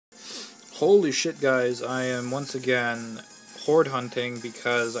Holy shit, guys, I am once again horde hunting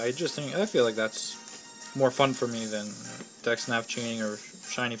because I feel like that's more fun for me than dex nav chaining or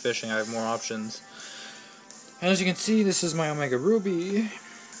shiny fishing. I have more options. And as you can see, this is my Omega Ruby,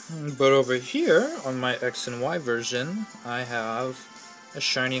 but over here on my X and Y version, I have a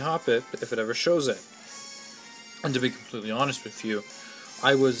shiny Hoppip if it ever shows it. And to be completely honest with you,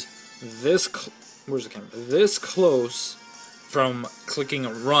 I was this close from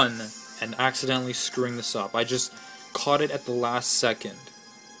clicking run and accidentally screwing this up. I just caught it at the last second.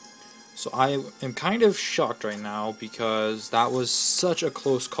 So I am kind of shocked right now because that was such a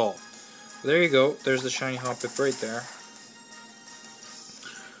close call. There you go. There's the shiny Hoppip right there.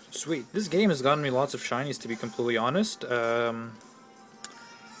 Sweet. This game has gotten me lots of shinies, to be completely honest. I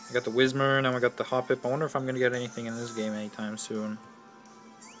got the Whismer, now I got the Hoppip. I wonder if I'm going to get anything in this game anytime soon.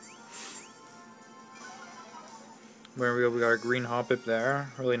 There we go, we got our green Hoppip there.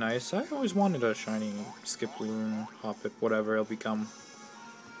 Really nice. I always wanted a shiny Skiploon, Hoppip, whatever it'll become.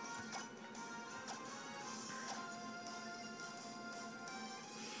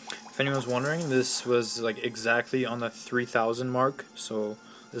 If anyone's wondering, this was like exactly on the 3,000 mark. So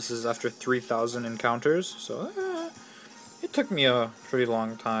this is after 3,000 encounters. So it took me a pretty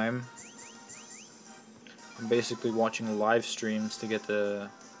long time. I'm basically watching live streams to get the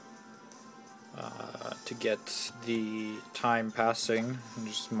time passing. I'm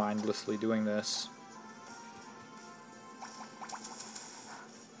just mindlessly doing this.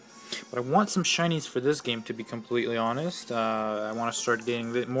 But I want some shinies for this game, to be completely honest. I want to start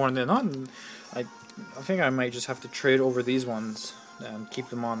getting more than on. I think I might just have to trade over these ones and keep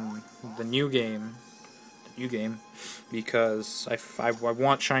them on the new game. Because I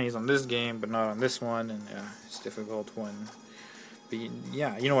want shinies on this game, but not on this one, and yeah, it's difficult when. But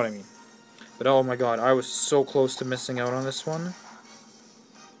yeah, you know what I mean. But oh my god, I was so close to missing out on this one.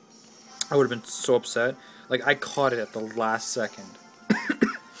 I would have been so upset. Like, I caught it at the last second.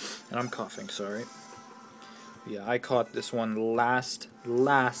 And I'm coughing, sorry. Yeah, I caught this one last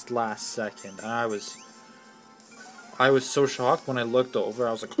second. And I was so shocked when I looked over.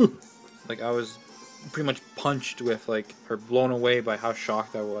 I was like, ooh! Like, I was pretty much punched with, like, or blown away by how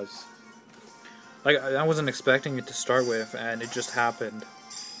shocked I was. Like, I wasn't expecting it to start with, and it just happened.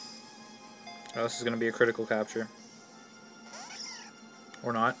 Oh, this is going to be a critical capture.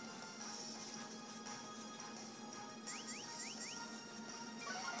 Or not.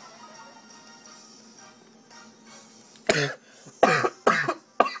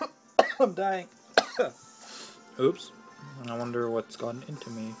 I'm dying. Oops. I wonder what's gotten into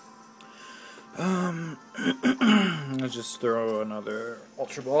me. Let's just throw another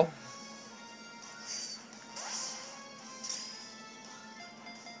Ultra Ball.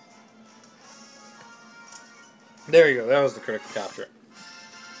 There you go, that was the critical capture.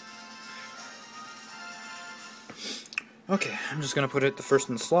 Okay, I'm just going to put it the first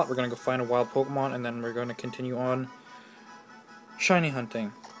in the slot. We're going to go find a wild Pokemon, and then we're going to continue on shiny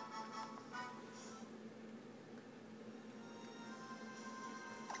hunting.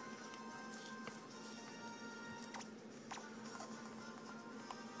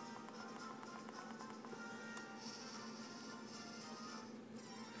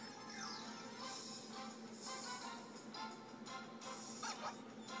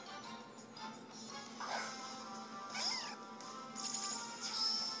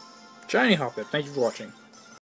 Shiny Hoppip, thank you for watching.